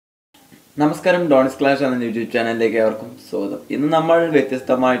നമസ്കാരം, dawns clash എന്ന YouTube ചാനലിലേക്ക് അവർക്കും സ്വാഗതം. ഇന്ന് നമ്മൾ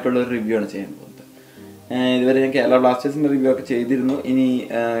വ്യത്യസ്തമായിട്ടുള്ള ഒരു റിവ്യൂ ആണ് ചെയ്യാൻ പോകുന്നത്. ഇതുവരെ ഞാൻ കേരള ബ്ലാസ്റ്റേഴ്സിൻ്റെ റിവ്യൂ ഒക്കെ ചെയ്തിരുന്നു. ഇനി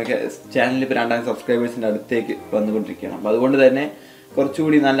ചാനലിൽ ഇപ്പോൾ 2000 സബ്സ്ക്രൈബേഴ്സിൻ്റെ അടുത്തേക്ക് വന്നുകൊണ്ടിരിക്കുകയാണ്. അപ്പോൾ അതുകൊണ്ട് തന്നെ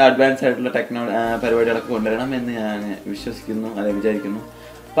കുറച്ചുകൂടി നല്ല അഡ്വാൻസ് ആയിട്ടുള്ള പരിപാടികളൊക്കെ കൊണ്ടുവരണം എന്ന് ഞാൻ വിശ്വസിക്കുന്നു, അല്ലെങ്കിൽ വിചാരിക്കുന്നു.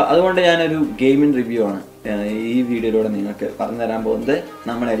 അപ്പോൾ അതുകൊണ്ട് ഞാനൊരു ഗെയിമിംഗ് റിവ്യൂ ആണ് ഈ വീഡിയോയിലൂടെ നിങ്ങൾക്ക് പറഞ്ഞു തരാൻ പോകുന്നത്.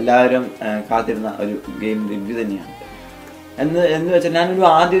 നമ്മളെല്ലാവരും കാത്തിരുന്ന ഒരു ഗെയിം റിവ്യൂ തന്നെയാണ്. എന്ന് വെച്ചാൽ ഞാനൊരു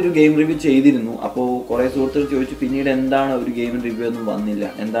ആദ്യം ഒരു ഗെയിം റിവ്യൂ ചെയ്തിരുന്നു. അപ്പോൾ കുറേ സുഹൃത്തുക്കൾ ചോദിച്ചു, പിന്നീട് എന്താണ് ഒരു ഗെയിം റിവ്യൂ ഒന്നും വന്നില്ല,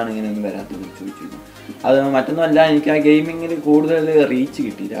 എന്താണ് ഇങ്ങനെയൊന്നും വരാത്തത് ചോദിച്ചിരുന്നു. അത് മറ്റൊന്നുമല്ല, എനിക്ക് ആ ഗെയിമിങ്ങിൽ കൂടുതൽ റീച്ച്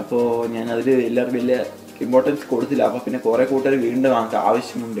കിട്ടിയില്ല. അപ്പോൾ ഞാൻ അതിൽ എല്ലാവർക്കും വലിയ ഇമ്പോർട്ടൻസ് കൊടുത്തില്ല. അപ്പോൾ പിന്നെ കുറേ കൂട്ടർ വീണ്ടും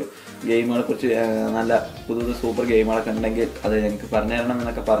ആവശ്യമുണ്ട്, ഗെയിമുകളെ കുറിച്ച് നല്ല പുതിയ സൂപ്പർ ഗെയിമുകളൊക്കെ ഉണ്ടെങ്കിൽ അത് എനിക്ക് പറഞ്ഞു തരണം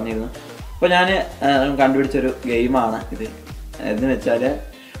എന്നൊക്കെ പറഞ്ഞിരുന്നു. അപ്പോൾ ഞാൻ കണ്ടുപിടിച്ചൊരു ഗെയിമാണ് ഇത്. എന്ന് വെച്ചാൽ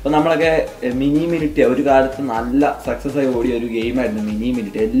അപ്പോൾ നമ്മളൊക്കെ മിനിമിലിറ്റിയ ഒരു കാലത്ത് നല്ല സക്സസ് ആയി ഓടിയ ഒരു ഗെയിമായിരുന്നു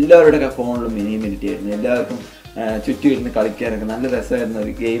മിനിമിലിറ്റിയ. എല്ലാവരുടെയൊക്കെ ഫോണിലും മിനിമിലിറ്റി ആയിരുന്നു. എല്ലാവർക്കും ചുറ്റും ഇരുന്ന് കളിക്കാനൊക്കെ നല്ല രസമായിരുന്ന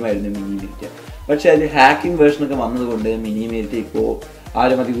ഒരു ഗെയിമായിരുന്നു മിനിമിലിറ്റിയ. പക്ഷേ അതിൽ ഹാക്കിംഗ് വേർഷനൊക്കെ വന്നതുകൊണ്ട് മിനിമിലിറ്റി ഇപ്പോൾ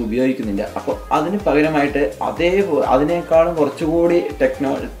ആരും അധികം ഉപയോഗിക്കുന്നില്ല. അപ്പോൾ അതിന് പകരമായിട്ട് അതിനേക്കാളും കുറച്ചുകൂടി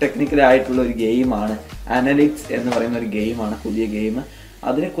ടെക്നിക്കലായിട്ടുള്ള ഒരു ഗെയിമാണ് അനലിറ്റ്സ് എന്ന് പറയുന്ന ഒരു ഗെയിമാണ്, പുതിയ ഗെയിം.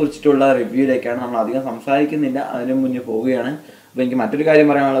 അതിനെക്കുറിച്ചിട്ടുള്ള റിവ്യൂയിലേക്കാണ്. നമ്മൾ അധികം സംസാരിക്കുന്നില്ല, അതിന് മുന്നേ പോവുകയാണ്. അപ്പോൾ എനിക്ക് മറ്റൊരു കാര്യം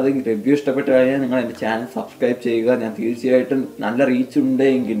പറയാനുള്ളത്, റിവ്യൂ ഇഷ്ടപ്പെട്ട് കഴിഞ്ഞാൽ നിങ്ങൾ എൻ്റെ ചാനൽ സബ്സ്ക്രൈബ് ചെയ്യുക. ഞാൻ തീർച്ചയായിട്ടും നല്ല റീച്ച്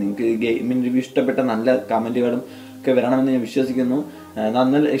ഉണ്ടെങ്കിൽ നിങ്ങൾക്ക് ഗെയിമിംഗ് റിവ്യൂ ഇഷ്ടപ്പെട്ട നല്ല കമൻറ്റുകളും ഒക്കെ വരണമെന്ന് ഞാൻ വിശ്വസിക്കുന്നു.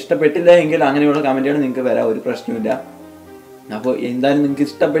 ഇഷ്ടപ്പെട്ടില്ല എങ്കിൽ അങ്ങനെയുള്ള കമൻറ്റുകൾ നിങ്ങൾക്ക് വരാം, ഒരു പ്രശ്നമില്ല. അപ്പോൾ എന്തായാലും നിങ്ങൾക്ക്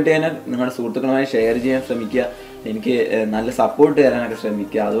ഇഷ്ടപ്പെട്ട് കഴിഞ്ഞാൽ നിങ്ങളുടെ സുഹൃത്തുക്കളുമായി ഷെയർ ചെയ്യാൻ ശ്രമിക്കുക, എനിക്ക് നല്ല സപ്പോർട്ട് തരാനൊക്കെ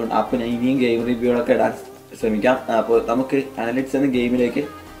ശ്രമിക്കുക. അതുകൊണ്ട് അപ്പോൾ ഞാൻ ഇനിയും ഗെയിം റിവ്യൂകളൊക്കെ ഇടാൻ ശ്രമിക്കാം. അപ്പോൾ നമുക്ക് അനലിറ്റ്സ് എന്ന ഗെയിമിലേക്ക്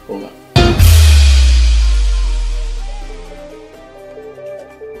പോകാം.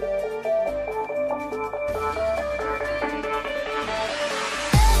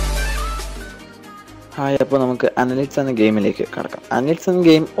 ഹായ്, അപ്പോൾ നമുക്ക് അനലിറ്റ്സ് എന്ന ഗെയിമിലേക്ക് കടക്കാം. അനലിറ്റ്സ് എന്ന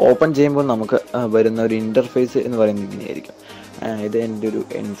ഗെയിം ഓപ്പൺ ചെയ്യുമ്പോൾ നമുക്ക് വരുന്ന ഒരു ഇൻ്റർഫേസ് എന്ന് പറയുന്നത് ഇങ്ങനെയായിരിക്കും. ഇത് എൻ്റെ ഒരു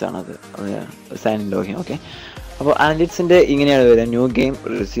എൻസാണത്, സൈൻ ഇൻ ലോഗിൻ. ഓക്കെ, അപ്പോൾ അനലിറ്റ്സിൻ്റെ ഇങ്ങനെയാണ് വരിക: ന്യൂ ഗെയിം,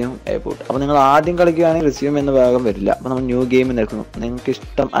 റിസ്യൂം, എയർപോർട്ട്. അപ്പോൾ നിങ്ങൾ ആദ്യം കളിക്കുകയാണെങ്കിൽ റിസ്യൂം എന്ന ഭാഗം വരില്ല. അപ്പോൾ നമ്മൾ ന്യൂ ഗെയിം നിൽക്കുന്നു. നിങ്ങൾക്ക്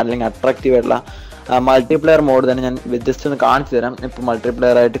ഇഷ്ടം അല്ലെങ്കിൽ അട്രാക്റ്റീവ് ആയിട്ടുള്ള മൾട്ടിപ്ലെയർ മോഡ് തന്നെ ഞാൻ ജസ്റ്റ് ഒന്ന് കാണിച്ചു തരാം. ഇപ്പോൾ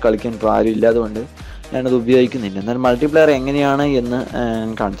മൾട്ടിപ്ലെയർ ആയിട്ട് കളിക്കാൻ ഇപ്പോൾ ആരും ഇല്ലാത്തതുകൊണ്ട് ഞാനത് ഉപയോഗിക്കുന്നില്ല. എന്നാൽ മൾട്ടിപ്ലെയർ എങ്ങനെയാണ് എന്ന്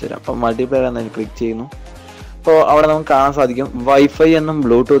കാണിച്ചു തരാം. അപ്പോൾ മൾട്ടിപ്ലെയർ എന്നതിൽ ക്ലിക്ക് ചെയ്യുന്നു. അപ്പോൾ അവിടെ നമുക്ക് കാണാൻ സാധിക്കും വൈഫൈ എന്നും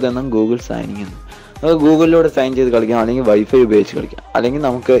ബ്ലൂടൂത്ത് എന്നും ഗൂഗിൾ സൈനിങ് എന്നും. നമുക്ക് ഗൂഗിളിലൂടെ സൈൻ ചെയ്ത് കളിക്കാം, അല്ലെങ്കിൽ വൈഫൈ ഉപയോഗിച്ച് കളിക്കാം, അല്ലെങ്കിൽ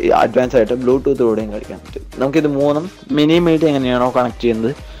നമുക്ക് അഡ്വാൻസ് ആയിട്ട് ബ്ലൂടൂത്തിലൂടെയും കളിക്കാൻ പറ്റും. നമുക്കിത് മൂന്നും മിനിമിലിറ്റി എങ്ങനെയാണോ കണക്ട്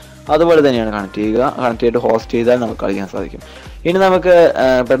ചെയ്യുന്നത് അതുപോലെ തന്നെയാണ് കണക്ട് ചെയ്തിട്ട് ഹോസ്റ്റ് ചെയ്താൽ നമുക്ക് കളിക്കാൻ സാധിക്കും. ഇനി നമുക്ക്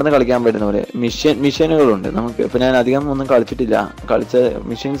പെട്ടെന്ന് കളിക്കാൻ പറ്റുന്ന പോലെ മിഷനുകളുണ്ട്. നമുക്ക് ഇപ്പോൾ ഞാൻ അധികം ഒന്നും കളിച്ചിട്ടില്ല, കളിച്ച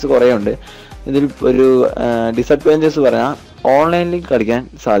മിഷൻസ് കുറേ ഉണ്ട്. ഇതിൽ ഒരു ഡിസഡ്വാൻറ്റേജ് പറഞ്ഞാൽ ഓൺലൈനിൽ കളിക്കാൻ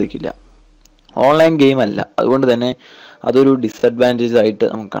സാധിക്കില്ല, ഓൺലൈൻ ഗെയിം അല്ല. അതുകൊണ്ട് തന്നെ അതൊരു ഡിസഡ്വാൻറ്റേജ് ആയിട്ട്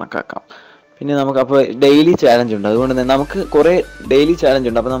നമുക്ക് കണക്കാക്കാം. പിന്നെ നമുക്ക് അപ്പോൾ ഡെയിലി ചാലഞ്ച് ഉണ്ട്. അതുകൊണ്ട് തന്നെ നമുക്ക് കുറേ ഡെയിലി ചാലഞ്ച്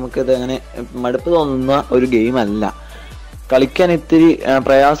ഉണ്ട്. അപ്പോൾ നമുക്കത് അങ്ങനെ മടുപ്പ് തോന്നുന്ന ഒരു ഗെയിം അല്ല. കളിക്കാൻ ഇത്തിരി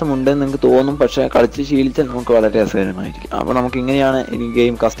പ്രയാസമുണ്ടെന്ന് നിങ്ങൾക്ക് തോന്നും, പക്ഷേ കളിച്ച് ശീലിച്ചാൽ നമുക്ക് വളരെ രസകരമായിരിക്കും. അപ്പോൾ നമുക്ക് ഇങ്ങനെയാണ് ഇനി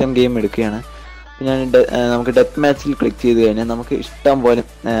ഗെയിം, കസ്റ്റം ഗെയിം എടുക്കുകയാണ്. ഞാൻ നമുക്ക് ഡെത്ത് മാച്ചിൽ ക്ലിക്ക് ചെയ്ത് കഴിഞ്ഞാൽ നമുക്ക് ഇഷ്ടം പോലെ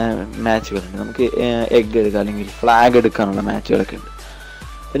മാച്ചുകളുണ്ട്. നമുക്ക് എഗ് എടുക്കാം, അല്ലെങ്കിൽ ഫ്ലാഗ് എടുക്കാനുള്ള മാച്ചുകളൊക്കെ ഉണ്ട്.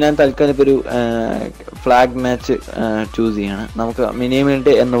 അപ്പോൾ ഞാൻ തൽക്കാലം ഇപ്പോൾ ഒരു ഫ്ലാഗ് മാച്ച് ചൂസ് ചെയ്യാണ്. നമുക്ക്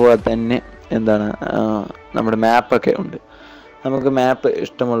മിനിമിലിറ്റി എന്ന പോലെ തന്നെ നമ്മുടെ മാപ്പൊക്കെ ഉണ്ട്. നമുക്ക് മാപ്പ്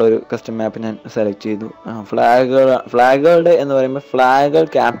ഇഷ്ടമുള്ള ഒരു കസ്റ്റം മാപ്പ് ഞാൻ സെലക്ട് ചെയ്തു. ഫ്ലാഗുകളുടെ എന്ന് പറയുമ്പോൾ ഫ്ലാഗുകൾ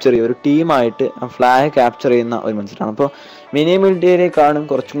ക്യാപ്ചർ ചെയ്യുക, ഒരു ടീമായിട്ട് ഫ്ലാഗ് ക്യാപ്ചർ ചെയ്യുന്ന ഒരു മത്സരമാണ്. അപ്പോൾ മിനിമിലിറ്റിയിലേക്കാളും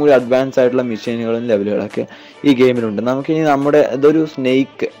കുറച്ചും കൂടി അഡ്വാൻസ് ആയിട്ടുള്ള മിഷനുകളും ലെവലുകളൊക്കെ ഈ ഗെയിമിലുണ്ട്. നമുക്കിനി ഇതൊരു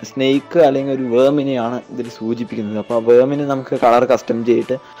സ്നേക്ക് അല്ലെങ്കിൽ ഒരു വേമിനെയാണ് ഇതിൽ സൂചിപ്പിക്കുന്നത്. അപ്പോൾ ആ വേമിന് നമുക്ക് കളർ കസ്റ്റം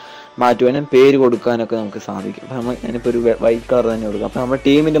ചെയ്തിട്ട് മാറ്റുവാനും പേര് കൊടുക്കാനൊക്കെ നമുക്ക് സാധിക്കും. അപ്പോൾ ഞാനിപ്പോൾ ഒരു വൈറ്റ് കളർ തന്നെ കൊടുക്കാം. അപ്പോൾ നമ്മുടെ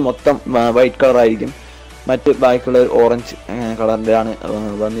ടീമിൻ്റെ മൊത്തം വൈറ്റ് കളറായിരിക്കും, മറ്റ് ബാക്കിയുള്ള ഒരു ഓറഞ്ച് കളറിൻ്റെ ആണ്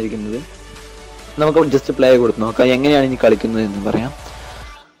വന്നിരിക്കുന്നത്. നമുക്ക് ജസ്റ്റ് പ്ലേ കൊടുത്ത് നോക്കാം എങ്ങനെയാണ് ഇനി കളിക്കുന്നത് എന്ന് പറയാം.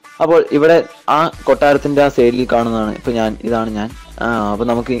 അപ്പോൾ ഇവിടെ ആ കൊട്ടാരത്തിൻ്റെ ആ സൈഡിൽ കാണുന്നതാണ് ഇപ്പോൾ ഇതാണ് ഞാൻ. അപ്പോൾ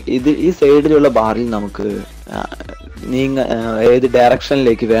നമുക്ക് ഈ സൈഡിലുള്ള ബാറിൽ നമുക്ക് ഏത്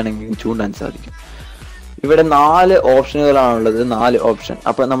ഡയറക്ഷനിലേക്ക് വേണമെങ്കിൽ ചൂണ്ടാൻ സാധിക്കും. ഇവിടെ 4 ഓപ്ഷനുകളാണുള്ളത്, 4 ഓപ്ഷൻ.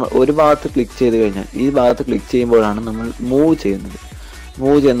 അപ്പോൾ നമ്മൾ ഒരു ഭാഗത്ത് ക്ലിക്ക് ചെയ്ത് കഴിഞ്ഞാൽ ഈ ഭാഗത്ത് ക്ലിക്ക് ചെയ്യുമ്പോഴാണ് നമ്മൾ മൂവ്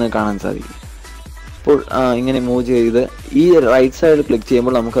ചെയ്യുന്നത് കാണാൻ സാധിക്കും. അപ്പോൾ ഇങ്ങനെ മൂവ് ചെയ്ത് ഈ റൈറ്റ് സൈഡിൽ ക്ലിക്ക്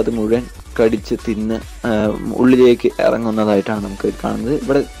ചെയ്യുമ്പോൾ നമുക്കത് മുഴുവൻ കടിച്ച് തിന്ന് ഉള്ളിലേക്ക് ഇറങ്ങുന്നതായിട്ടാണ് നമുക്ക് കാണുന്നത്.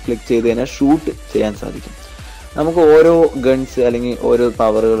 ഇവിടെ ക്ലിക്ക് ചെയ്ത് കഴിഞ്ഞാൽ ഷൂട്ട് ചെയ്യാൻ സാധിക്കും. നമുക്ക് ഓരോ ഗൺസ് അല്ലെങ്കിൽ ഓരോ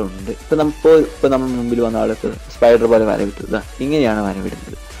പവറുകളുണ്ട്. ഇപ്പോൾ നമ്മൾ മുമ്പിൽ വന്ന ആൾക്ക് സ്പൈഡർ പോലെ വരവിട്ടത് ഇങ്ങനെയാണ്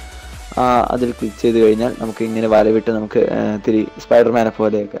വരവിടുന്നത്. അതിൽ ക്ലിക്ക് ചെയ്ത് കഴിഞ്ഞാൽ നമുക്ക് ഇങ്ങനെ വലവിട്ട് നമുക്ക് ഇത്തിരി സ്പൈഡർമാനെ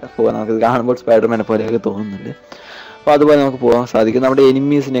പോലെയൊക്കെ പോകാൻ, നമുക്ക് കാണുമ്പോൾ സ്പൈഡർമാനെ പോലെയൊക്കെ തോന്നുന്നുണ്ട്. അപ്പോൾ അതുപോലെ നമുക്ക് പോകാൻ സാധിക്കും. നമ്മുടെ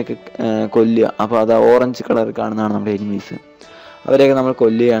എനിമീസിനെയൊക്കെ കൊല്ലുക. അപ്പോൾ അത് ഓറഞ്ച് കളർ കാണുന്നതാണ് നമ്മുടെ എനിമീസ്. അവരെയൊക്കെ നമ്മൾ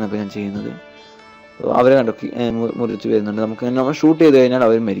കൊല്ലുകയാണ് ഇപ്പോൾ ഞാൻ ചെയ്യുന്നത്. അവരെ കണ്ടു മുറിച്ച് വരുന്നുണ്ട്. നമുക്ക് നമ്മൾ ഷൂട്ട് ചെയ്ത് കഴിഞ്ഞാൽ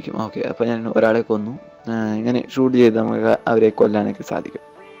അവർ മരിക്കും. ഓക്കെ, അപ്പോൾ ഞാൻ ഒരാളെ കൊന്നു. ഇങ്ങനെ ഷൂട്ട് ചെയ്ത് നമുക്ക് അവരെ കൊല്ലാനൊക്കെ സാധിക്കും.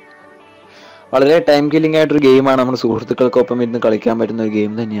 വളരെ ടൈം കില്ലിംഗ് ആയിട്ടൊരു ഗെയിമാണ്. നമ്മുടെ സുഹൃത്തുക്കൾക്കൊപ്പം ഇരുന്ന് കളിക്കാൻ പറ്റുന്ന ഒരു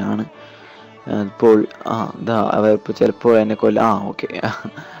ഗെയിം തന്നെയാണ്. ഇപ്പോൾ അവരിപ്പോൾ ചിലപ്പോൾ എന്നെ ഓക്കെ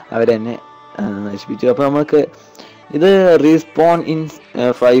അവരെന്നെ നശിപ്പിച്ചു. അപ്പോൾ നമുക്ക് ഇത് റീസ്പോൺ ഇൻ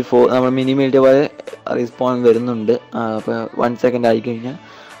 5-4 നമ്മൾ മിനിമിലിറ്റി പോലെ റീസ്പോൺ വരുന്നുണ്ട്. അപ്പോൾ 1 സെക്കൻഡ് ആയിക്കഴിഞ്ഞാൽ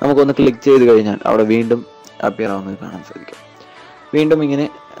നമുക്കൊന്ന് ക്ലിക്ക് ചെയ്ത് കഴിഞ്ഞാൽ അവിടെ വീണ്ടും അപ്പിയർ ആവുന്നത് കാണാൻ സാധിക്കും. വീണ്ടും ഇങ്ങനെ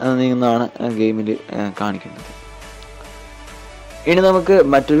നീങ്ങുന്നതാണ് ഗെയിമിൽ കാണിക്കുന്നത്. ഇനി നമുക്ക്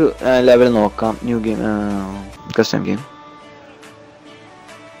മറ്റൊരു ലെവൽ നോക്കാം. New game, custom game,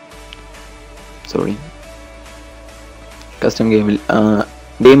 custom ഗെയിമിൽ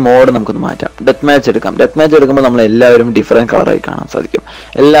ഗെയിം മോഡ് നമുക്കൊന്ന് മാറ്റാം. ഡെത്ത് മാച്ച് എടുക്കാം. ഡെത്ത് മാച്ച് എടുക്കുമ്പോൾ നമ്മൾ എല്ലാവരും ഡിഫറെൻറ്റ് കളറായി കാണാൻ സാധിക്കും.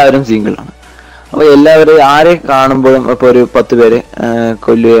 എല്ലാവരും സിംഗിളാണ്. അപ്പോൾ എല്ലാവരും ആരെ കാണുമ്പോഴും ഇപ്പോൾ ഒരു 10 പേരെ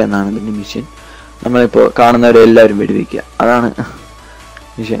കൊല്ലുക എന്നാണ് ഇതിൻ്റെ മിഷൻ. നമ്മളിപ്പോൾ കാണുന്നവരെ എല്ലാവരും വെടിവെക്കുക, അതാണ്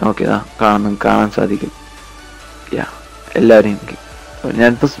മിഷൻ. ഓക്കെ, കാണാൻ സാധിക്കും. എല്ലാവരെയും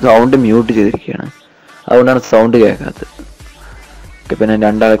ഞാനിപ്പോൾ സൗണ്ട് മ്യൂട്ട് ചെയ്തിരിക്കുകയാണ്, അതുകൊണ്ടാണ് സൗണ്ട് കേൾക്കാത്തത്. ഓക്കെ, പിന്നെ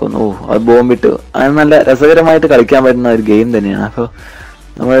 2 ആളെ കൊന്നു. അത് ബോംബിട്ടു. അത് നല്ല രസകരമായിട്ട് കളിക്കാൻ പറ്റുന്ന ഒരു ഗെയിം തന്നെയാണ്. അപ്പോൾ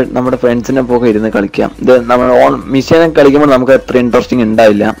നമ്മുടെ ഫ്രണ്ട്സിനെ പോയി ഇരുന്ന് കളിക്കാം. ഇത് നമ്മൾ മിഷനെ കളിക്കുമ്പോൾ നമുക്ക് അത്ര ഇൻട്രസ്റ്റിംഗ്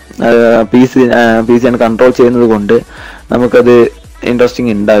ഉണ്ടാവില്ല. പി സിയാണ് കൺട്രോൾ ചെയ്യുന്നത് കൊണ്ട് നമുക്കത്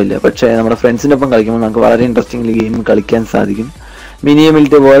ഇൻട്രസ്റ്റിംഗ് ഉണ്ടാവില്ല. പക്ഷേ നമ്മുടെ ഫ്രണ്ട്സിൻ്റെ ഒപ്പം കളിക്കുമ്പോൾ നമുക്ക് വളരെ ഇൻട്രസ്റ്റിംഗ് ഗെയിം കളിക്കാൻ സാധിക്കും.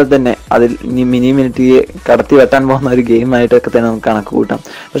 മിനിമിലിറ്റി പോലെ തന്നെ അതിൽ മിനിമിലിറ്റിയെ കടത്തി വെട്ടാൻ പോകുന്ന ഒരു ഗെയിമായിട്ടൊക്കെ തന്നെ നമുക്ക് കണക്ക് കൂട്ടാം.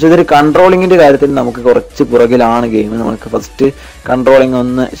 പക്ഷെ ഇതൊരു കൺട്രോളിങ്ങിൻ്റെ കാര്യത്തിൽ നമുക്ക് കുറച്ച് പുറകിലാണ് ഗെയിം. നമുക്ക് ഫസ്റ്റ് കൺട്രോളിങ്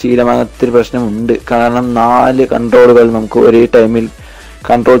ഒന്ന് ശീലമാകത്തൊരു പ്രശ്നമുണ്ട്. കാരണം 4 കൺട്രോളുകൾ നമുക്ക് ഒരേ ടൈമിൽ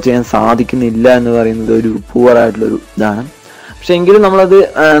കൺട്രോൾ ചെയ്യാൻ സാധിക്കുന്നില്ല എന്ന് പറയുന്നത് ഒരു പൂവറായിട്ടുള്ളൊരു ഇതാണ്. പക്ഷെ എങ്കിലും നമ്മളത്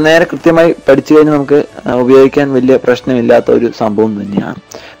നേരെ കൃത്യമായി പഠിച്ചു കഴിഞ്ഞാൽ നമുക്ക് ഉപയോഗിക്കാൻ വലിയ പ്രശ്നമില്ലാത്ത ഒരു സംഭവം തന്നെയാണ്.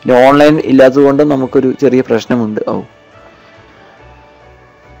 പിന്നെ ഓൺലൈൻ ഇല്ലാത്തത് കൊണ്ട് നമുക്കൊരു ചെറിയ പ്രശ്നമുണ്ട്.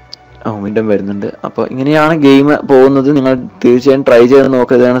 വീണ്ടും വരുന്നുണ്ട്. അപ്പോൾ ഇങ്ങനെയാണ് ഗെയിം പോകുന്നത്. നിങ്ങൾ തീർച്ചയായും ട്രൈ ചെയ്ത്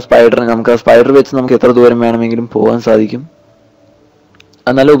നോക്കുക. ഇതാണ് സ്പൈഡർ. നമുക്ക് ആ സ്പൈഡർ വെച്ച് നമുക്ക് എത്ര ദൂരം വേണമെങ്കിലും പോകാൻ സാധിക്കും.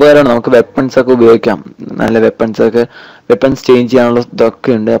 അത് നല്ല ഉപകാരമാണ്. നമുക്ക് വെപ്പൺസ് ഒക്കെ ഉപയോഗിക്കാം. നല്ല വെപ്പൺസ് ചേഞ്ച് ചെയ്യാനുള്ള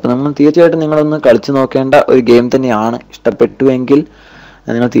ഇതൊക്കെ ഉണ്ട്. അപ്പോൾ നമ്മൾ തീർച്ചയായിട്ടും നിങ്ങളൊന്ന് കളിച്ച് നോക്കേണ്ട ഒരു ഗെയിം തന്നെയാണ്. ഇഷ്ടപ്പെട്ടുവെങ്കിൽ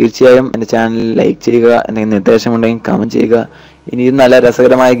നിങ്ങൾ തീർച്ചയായും എൻ്റെ ചാനൽ ലൈക്ക് ചെയ്യുക. എന്തെങ്കിലും നിർദ്ദേശമുണ്ടെങ്കിൽ കമൻറ്റ് ചെയ്യുക. ഇനിയും നല്ല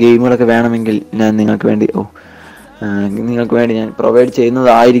രസകരമായ ഗെയിമുകളൊക്കെ വേണമെങ്കിൽ ഞാൻ നിങ്ങൾക്ക് വേണ്ടി ഞാൻ പ്രൊവൈഡ്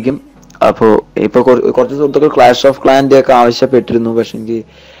ചെയ്യുന്നതായിരിക്കും. അപ്പോൾ ഇപ്പോൾ കുറച്ച് സുഹൃത്തുക്കൾ ക്ലാഷ് ഓഫ് ക്ലാൻ്റെ ഒക്കെ ആവശ്യപ്പെട്ടിരുന്നു. പക്ഷേ എനിക്ക്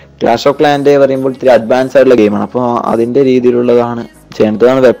ക്ലാഷ് ഓഫ് ക്ലാൻ്റെ പറയുമ്പോൾ ഇത്തിരി അഡ്വാൻസ് ആയിട്ടുള്ള ഗെയിമാണ്. അപ്പോൾ അതിൻ്റെ രീതിയിലുള്ളതാണ്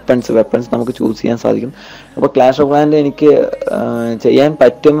ചെയ്യേണ്ടതാണ്. വെപ്പൺസ് നമുക്ക് ചൂസ് ചെയ്യാൻ സാധിക്കും. അപ്പോൾ ക്ലാഷ് ഓഫ് ക്ലാൻ്റെ എനിക്ക് ചെയ്യാൻ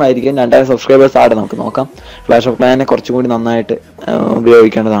പറ്റുമായിരിക്കും. 2000 സബ്സ്ക്രൈബേഴ്സ് ആയിട്ട് നമുക്ക് നോക്കാം. ക്ലാഷ് ഓഫ് ക്ലാനെ കുറച്ചും കൂടി നന്നായിട്ട്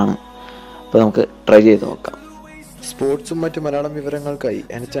ഉപയോഗിക്കേണ്ടതാണ്. അപ്പോൾ നമുക്ക് ട്രൈ ചെയ്ത് നോക്കാം. സ്പോർട്സും മറ്റ് മലയാളം വിവരങ്ങൾക്കായി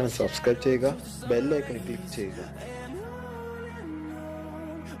എൻ്റെ ചാനൽ സബ്സ്ക്രൈബ് ചെയ്യുക, ബെൽ ഐക്കൺ ക്ലിക്ക് ചെയ്യുക.